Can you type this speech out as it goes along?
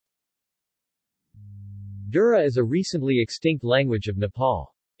Dura is a recently extinct language of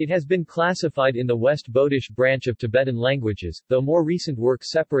Nepal. It has been classified in the West Bodish branch of Tibetan languages, though more recent work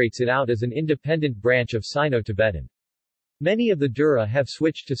separates it out as an independent branch of Sino-Tibetan. Many of the Dura have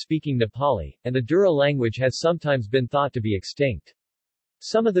switched to speaking Nepali, and the Dura language has sometimes been thought to be extinct.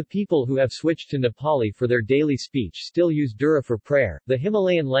 Some of the people who have switched to Nepali for their daily speech still use Dura for prayer. The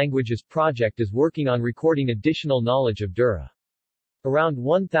Himalayan Languages Project is working on recording additional knowledge of Dura. Around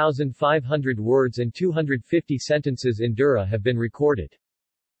 1,500 words and 250 sentences in Dura have been recorded.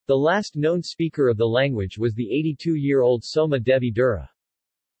 The last known speaker of the language was the 82-year-old Soma Devi Dura.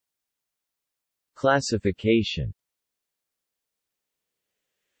 Classification.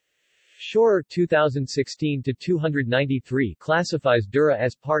 Schorer 2016-293 classifies Dura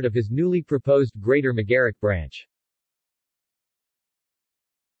as part of his newly proposed Greater Magaric branch.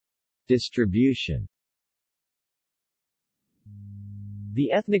 Distribution.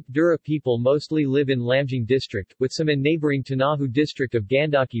 The ethnic Dura people mostly live in Lamjung district, with some in neighboring Tanahu district of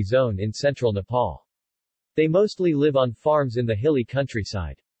Gandaki zone in central Nepal. They mostly live on farms in the hilly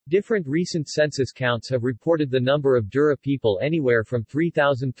countryside. Different recent census counts have reported the number of Dura people anywhere from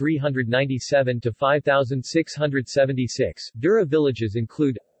 3,397 to 5,676. Dura villages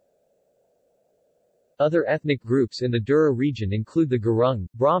include. Other ethnic groups in the Dura region include the Gurung,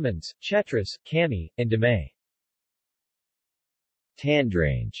 Brahmins, Kshetras, Kami, and Damay.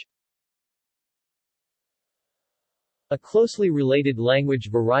 Tandrange. A closely related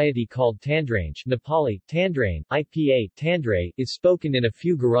language variety called Tandrange Nepali, Tandrain, IPA, Tandray, is spoken in a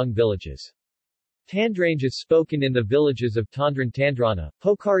few Gurung villages. Tandrange is spoken in the villages of Tandran Tandrana,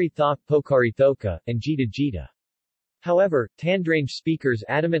 Pokari Thok Pokari Thoka, and Jita Jita. However, Tandrange speakers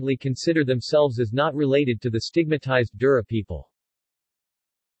adamantly consider themselves as not related to the stigmatized Dura people.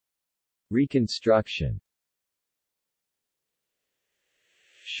 Reconstruction.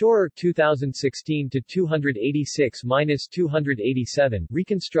 Schorer 2016-286-287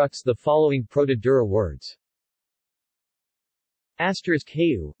 reconstructs the following Proto-Dura words. Asterisk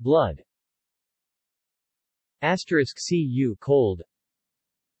Heu, blood. Asterisk Cu, cold.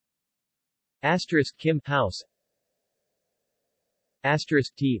 Asterisk Kim, house.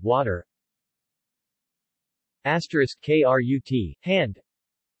 Asterisk T, water. Asterisk Krut, hand.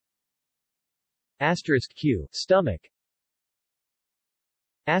 Asterisk Q, stomach.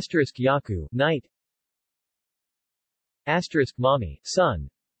 Asterisk Yaku, night. Asterisk Mami, sun.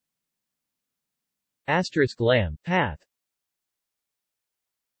 Asterisk Lam, path.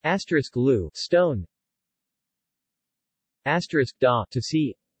 Asterisk Lu, stone. Asterisk Da, to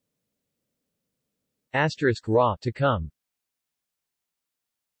see. Asterisk Ra, to come.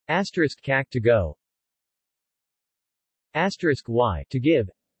 Asterisk Kak, to go. Asterisk Y, to give.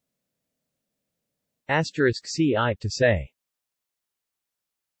 Asterisk Ci, to say.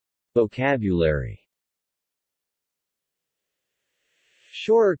 Vocabulary.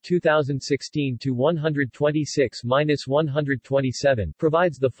 Schorer 2016-126-127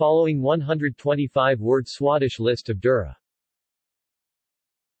 provides the following 125-word Swadesh list of Dura.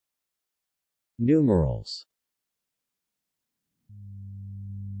 Numerals.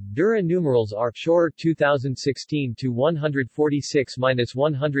 Dura numerals are Schorer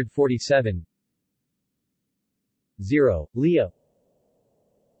 2016-146-147 0, Leah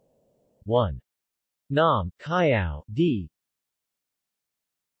 1. Nam, Kayao, D.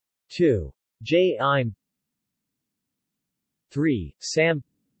 2. J. Im 3. Sam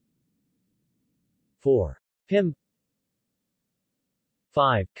 4. Pim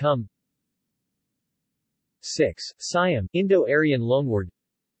 5. Kum 6. Siam, Indo-Aryan loanword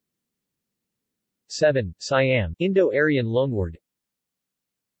 7. Siam, Indo-Aryan loanword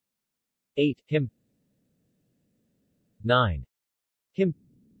 8. Him 9. Him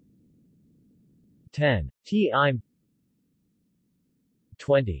 10. T. Im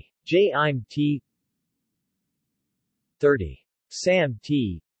 20. J. Im T 30. Sam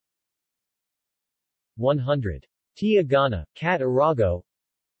T 100. T. Agana, Kat Arago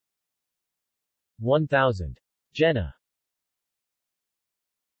 1000. Jenna.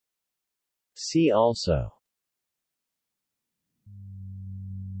 See also.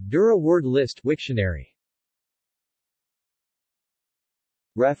 Dura word list Wiktionary.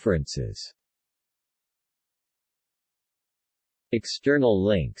 References. External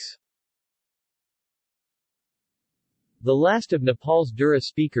links. The last of Nepal's Dura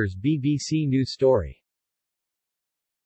speakers BBC News Story.